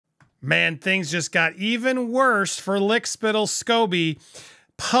Man, things just got even worse for Lickspittle Scobie.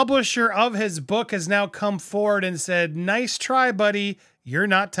 Publisher of his book has now come forward and said, "Nice try, buddy. You're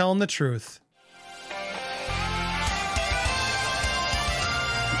not telling the truth."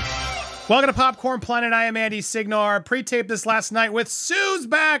 Welcome to Popcorn Planet. I am Andy Signar. Pre-taped this last night with Sue's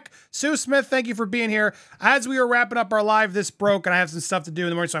back. Sue Smith, thank you for being here. As we were wrapping up our live, this broke, and I have some stuff to do in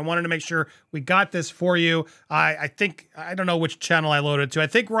the morning, so I wanted to make sure we got this for you. I think, I don't know which channel I loaded to. I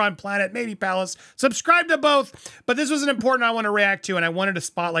think we're on Planet, maybe Palace. Subscribe to both. But this was an important I want to react to, and I wanted to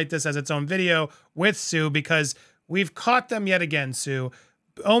spotlight this as its own video with Sue because we've caught them yet again, Sue.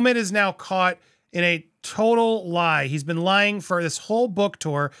 Omid is now caught in a total lie. He's been lying for this whole book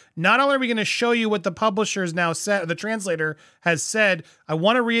tour. Not only are we going to show you what the publisher has now said, the translator has said, I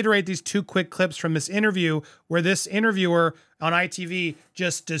want to reiterate these two quick clips from this interview where this interviewer on ITV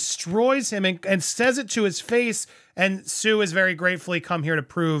just destroys him and says it to his face. And Sue has very gratefully come here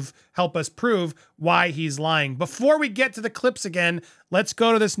to help us prove why he's lying. Before we get to the clips again, let's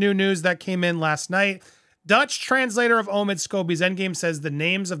go to this new news that came in last night. Dutch translator of Omid Scobie's Endgame says the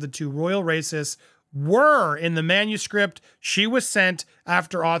names of the two royal racists were in the manuscript she was sent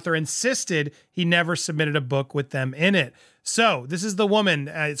after author insisted he never submitted a book with them in it. So this is the woman.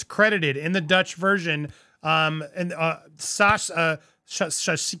 It's credited in the Dutch version. Saskia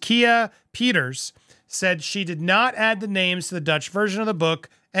Peeters said she did not add the names to the Dutch version of the book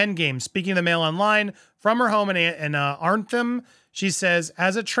Endgame. Speaking of the MailOnline from her home in Arnhem, she says,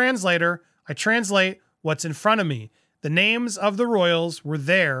 as a translator, I translate what's in front of me. The names of the royals were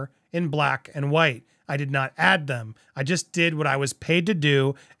there in black and white. I did not add them. I just did what I was paid to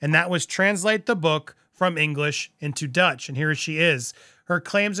do, and that was translate the book from English into Dutch. And here she is. Her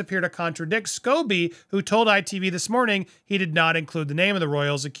claims appear to contradict Scobie, who told ITV this morning he did not include the name of the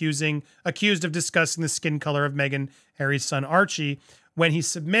royals, accused of discussing the skin color of Meghan, Harry's son Archie, when he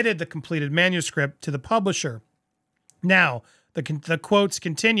submitted the completed manuscript to the publisher. Now, the quotes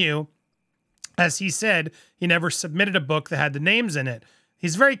continue. As he said, he never submitted a book that had the names in it.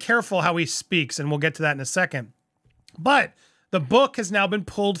 He's very careful how he speaks, and we'll get to that in a second. But the book has now been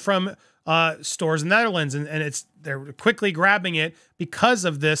pulled from stores in the Netherlands, and they're quickly grabbing it because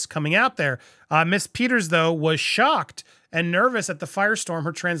of this coming out there. Miss Peeters, though, was shocked and nervous at the firestorm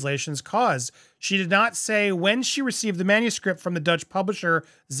her translations caused. She did not say when she received the manuscript from the Dutch publisher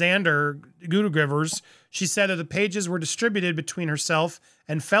Zander Gudegivers. She said that the pages were distributed between herself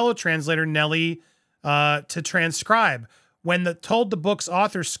and fellow translator Nelly to transcribe. When told the book's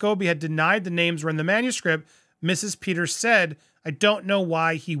author Scobie had denied the names were in the manuscript, Mrs. Peeters said, I don't know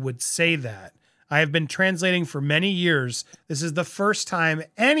why he would say that. I have been translating for many years. This is the first time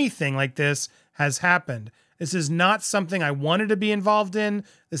anything like this has happened. This is not something I wanted to be involved in.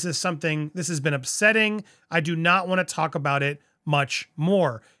 This has been upsetting. I do not want to talk about it much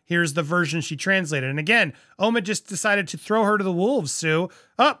more. Here's the version she translated. And again, Omid just decided to throw her to the wolves, Sue.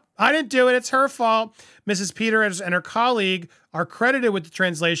 Oh, I didn't do it. It's her fault. Mrs. Peeters and her colleague are credited with the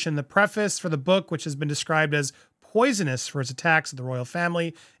translation. The preface for the book, which has been described as poisonous for its attacks of the royal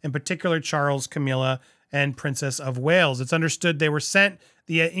family, in particular Charles, Camilla, and Princess of Wales. It's understood they were sent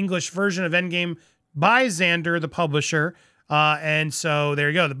the English version of Endgame by Zander, the publisher. And so there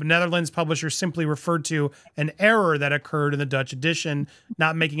you go. The Netherlands publisher simply referred to an error that occurred in the Dutch edition,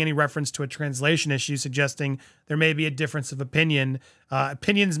 not making any reference to a translation issue, suggesting there may be a difference of opinion.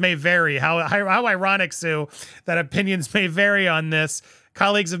 Opinions may vary. How ironic, Sue, that opinions may vary on this.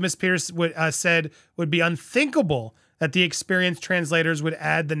 Colleagues of Miss Peeters said would be unthinkable that the experienced translators would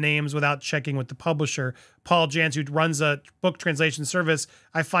add the names without checking with the publisher. Paul Jans, who runs a book translation service,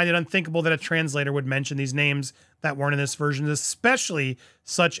 I find it unthinkable that a translator would mention these names that weren't in this version, especially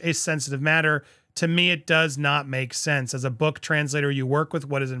such a sensitive matter. To me, it does not make sense. As a book translator, you work with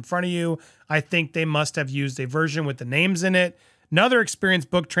what is in front of you. I think they must have used a version with the names in it. Another experienced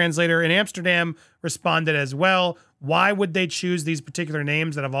book translator in Amsterdam responded as well. Why would they choose these particular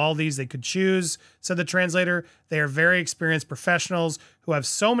names out of all these they could choose, said the translator. They are very experienced professionals who have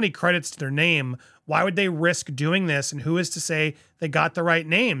so many credits to their name. Why would they risk doing this? And who is to say they got the right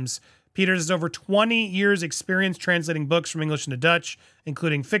names? Peeters has over 20 years experience translating books from English into Dutch,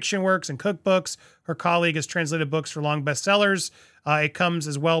 including fiction works and cookbooks. Her colleague has translated books for long bestsellers. It comes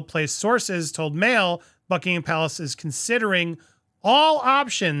as well-placed sources told Mail Buckingham Palace is considering all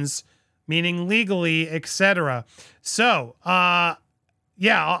options, meaning legally, etc. So, I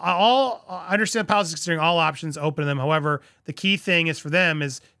understand the palace is considering all options open to them. However, the key thing is for them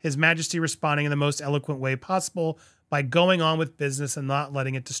is His Majesty responding in the most eloquent way possible by going on with business and not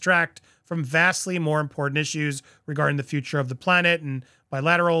letting it distract from vastly more important issues regarding the future of the planet and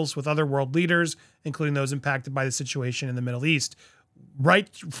bilaterals with other world leaders, including those impacted by the situation in the Middle East.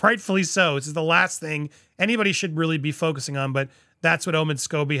 rightfully so. This is the last thing anybody should really be focusing on, but that's what Omid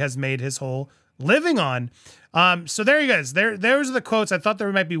Scobie has made his whole living on. So there you guys. Those are the quotes. I thought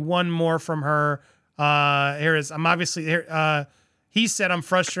there might be one more from her. Here is. I'm obviously here. He said, "I'm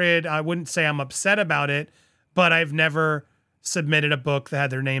frustrated. I wouldn't say I'm upset about it, but I've never submitted a book that had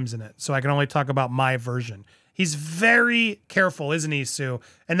their names in it, so I can only talk about my version." He's very careful, isn't he, Sue?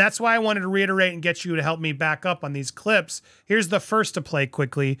 And that's why I wanted to reiterate and get you to help me back up on these clips. Here's the first to play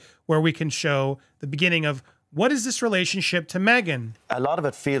quickly, where we can show the beginning of what is this relationship to Meghan. A lot of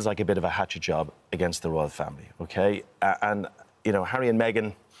it feels like a bit of a hatchet job against the royal family, okay? And, you know, Harry and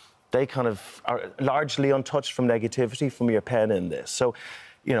Meghan, they kind of are largely untouched from negativity from your pen in this. So,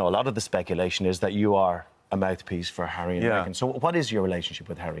 you know, a lot of the speculation is that you are a mouthpiece for Harry and Meghan. So what is your relationship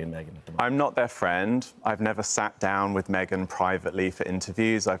with Harry and Meghan at the moment? I'm not their friend. I've never sat down with Meghan privately for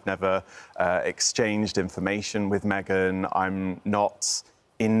interviews. I've never exchanged information with Meghan. I'm not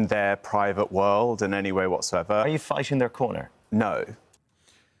in their private world in any way whatsoever. Are you fighting their corner? No.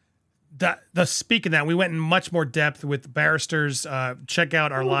 Speaking of that, we went in much more depth with barristers. Check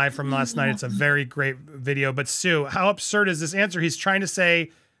out our live from last night. It's a very great video. But Sue, how absurd is this answer? He's trying to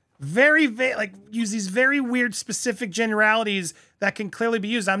say use these very weird specific generalities that can clearly be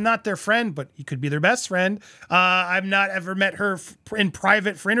used. I'm not their friend, but he could be their best friend. I've not ever met her in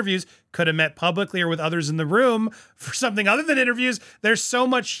private for interviews. Could have met publicly or with others in the room for something other than interviews. There's so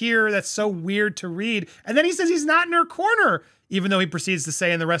much here that's so weird to read. And then he says he's not in her corner, even though he proceeds to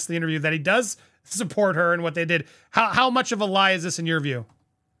say in the rest of the interview that he does support her and what they did. How much of a lie is this in your view?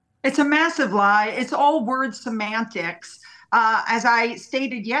 It's a massive lie. It's all word semantics. As I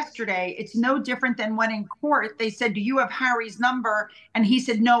stated yesterday, it's no different than when in court they said, "Do you have Harry's number?" And he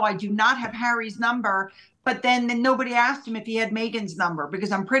said, "No, I do not have Harry's number." But then nobody asked him if he had Meghan's number,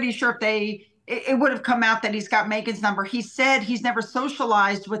 because I'm pretty sure if it would have come out that he's got Meghan's number. He said he's never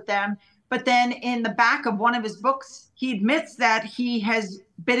socialized with them. But then in the back of one of his books, he admits that he has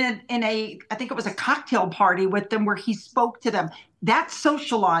been in I think it was a cocktail party with them where he spoke to them. That's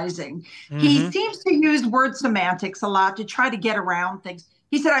socializing. Mm-hmm. He seems to use word semantics a lot to try to get around things.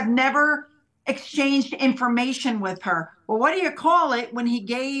 He said, "I've never exchanged information with her." Well, what do you call it when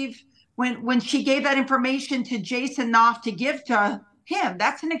when she gave that information to Jason Knopf to give to him?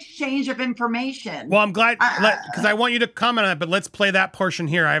 That's an exchange of information. Well, I'm glad, because I want you to comment on it, but let's play that portion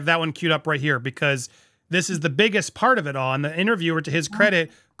here. I have that one queued up right here, because this is the biggest part of it all. And the interviewer, to his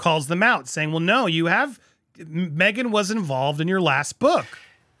credit, calls them out, saying, well, no, Meghan was involved in your last book.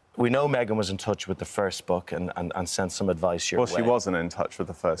 We know Meghan was in touch with the first book and sent some advice your way. Well, she wasn't in touch with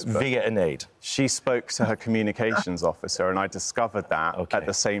the first book. Via an aide. She spoke to her communications officer, and I discovered that at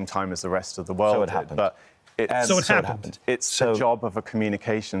the same time as the rest of the world So it did. happened. But it happened. It's the job of a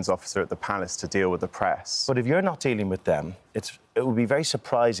communications officer at the palace to deal with the press. But if you're not dealing with them, it would be very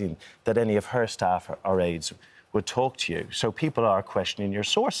surprising that any of her staff or aides would talk to you. So people are questioning your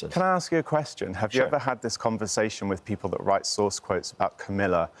sources. Can I ask you a question? Have you ever had this conversation with people that write source quotes about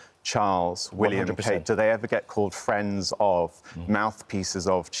Camilla, Charles, William, 100%. Kate? Do they ever get called friends of, mouthpieces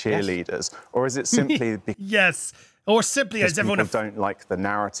of, cheerleaders? Yes. Or is it simply because... Yes. Or simply as everyone don't like the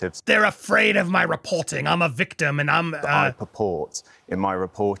narratives. They're afraid of my reporting. I'm a victim, and I purport in my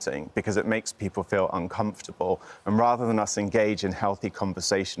reporting because it makes people feel uncomfortable. And rather than us engage in healthy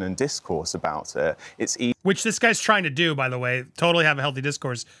conversation and discourse about it, it's easy. Which this guy's trying to do, by the way, totally have a healthy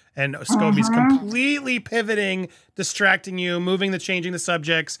discourse. And Scobie's completely pivoting, distracting you, changing the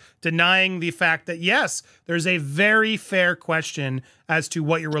subjects, denying the fact that, yes, there's a very fair question as to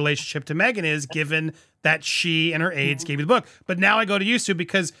what your relationship to Meghan is, given that she and her aides gave you the book. But now I go to you, Sue,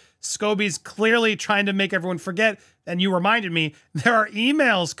 because Scobie's clearly trying to make everyone forget, and you reminded me, there are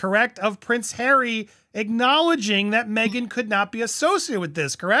emails, correct, of Prince Harry acknowledging that Meghan could not be associated with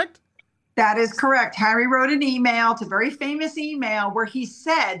this, correct? That is correct. Harry wrote an email, it's a very famous email, where he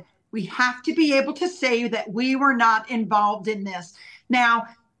said, we have to be able to say that we were not involved in this. Now,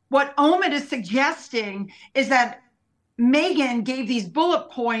 what Omid is suggesting is that Meghan gave these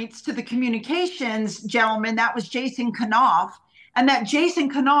bullet points to the communications gentleman, that was Jason Knopf, and that Jason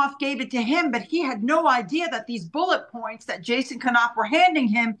Knopf gave it to him, but he had no idea that these bullet points that Jason Knopf were handing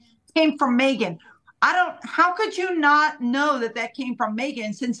him came from Meghan. How could you not know that that came from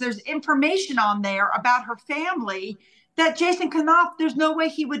Meghan, since there's information on there about her family that Jason Knopf, there's no way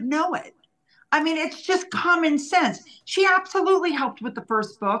he would know it. I mean, it's just common sense. She absolutely helped with the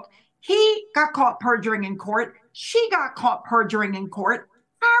first book. He got caught perjuring in court. She got caught perjuring in court.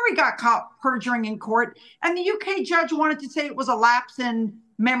 Harry got caught perjuring in court. And the UK judge wanted to say it was a lapse in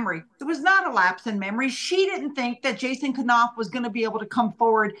memory. It was not a lapse in memory. She didn't think that Jason Knopf was going to be able to come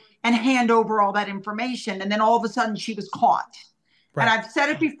forward and hand over all that information. And then all of a sudden she was caught. Right. And I've said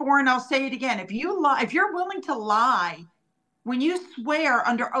it before and I'll say it again. If you lie, if you're willing to lie, when you swear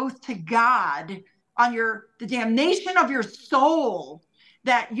under oath to God on the damnation of your soul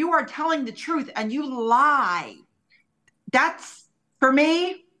that you are telling the truth and you lie, that's, for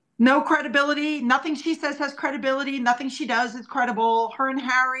me, no credibility. Nothing she says has credibility. Nothing she does is credible. Her and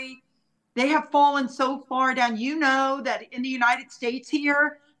Harry, they have fallen so far down. You know that in the United States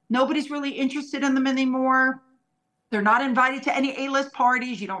here, nobody's really interested in them anymore. They're not invited to any A-list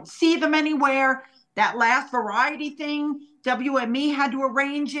parties. You don't see them anywhere. That last variety thing, WME had to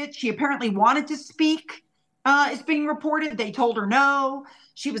arrange it. She apparently wanted to speak. It's being reported. They told her no.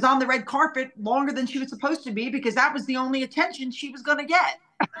 She was on the red carpet longer than she was supposed to be because that was the only attention she was going to get.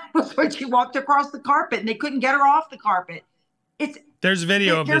 Was when she walked across the carpet and they couldn't get her off the carpet. There's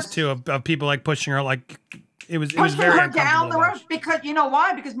video of this too, of people like pushing her, like it was very her down the road because you know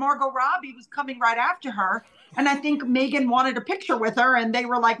why? Because Margot Robbie was coming right after her, and I think Meghan wanted a picture with her, and they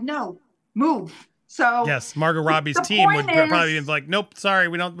were like, "No, move." So yes, Margot Robbie's team would probably be like, "Nope, sorry,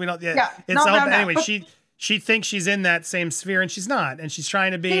 we don't." Yeah, it's no, anyway. She thinks she's in that same sphere, and she's not, and she's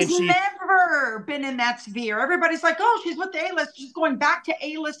trying to be. She's never been in that sphere. Everybody's like, "Oh, she's with the A-list. She's going back to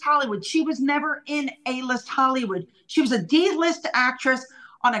A-list Hollywood." She was never in A-list Hollywood. She was a D-list actress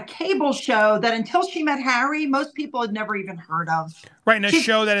on a cable show that until she met Harry, most people had never even heard of. Right, and a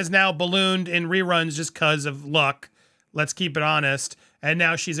show that is now ballooned in reruns just because of luck. Let's keep it honest. And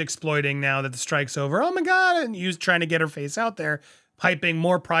now she's exploiting now that the strike's over. Oh my God, and trying to get her face out there, hyping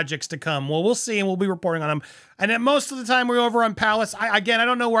more projects to come. Well, we'll see, and we'll be reporting on them. And then most of the time we're over on Palace. I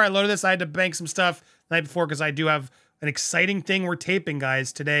don't know where I loaded this. I had to bank some stuff the night before because I do have an exciting thing we're taping,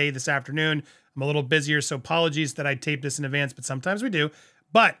 guys, today, this afternoon. I'm a little busier, so apologies that I taped this in advance, but sometimes we do.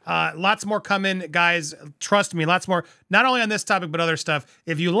 But lots more coming, guys. Trust me, lots more. Not only on this topic, but other stuff.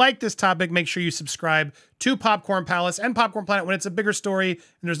 If you like this topic, make sure you subscribe to Popcorn Palace and Popcorn Planet. When it's a bigger story and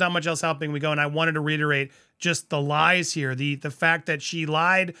there's not much else helping, we go. And I wanted to reiterate just the lies here. The fact that she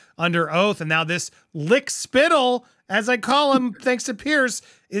lied under oath, and now this lick spittle, as I call him, thanks to Pierce,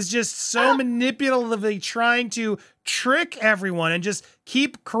 is just so manipulatively trying to trick everyone and just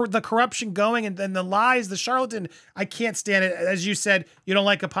keep the corruption going and the lies, the charlatan. I can't stand it. As you said, you don't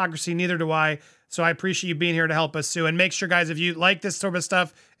like hypocrisy, neither do I. So I appreciate you being here to help us, Sue. And make sure, guys, if you like this sort of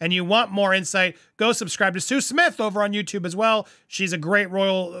stuff and you want more insight, go subscribe to Sue Smith over on YouTube as well. She's a great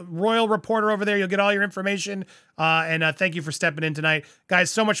royal reporter over there. You'll get all your information. And thank you for stepping in tonight.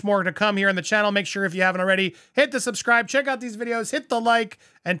 Guys, so much more to come here on the channel. Make sure if you haven't already, hit the subscribe, check out these videos, hit the like,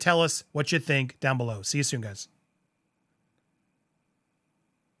 and tell us what you think down below. See you soon, guys.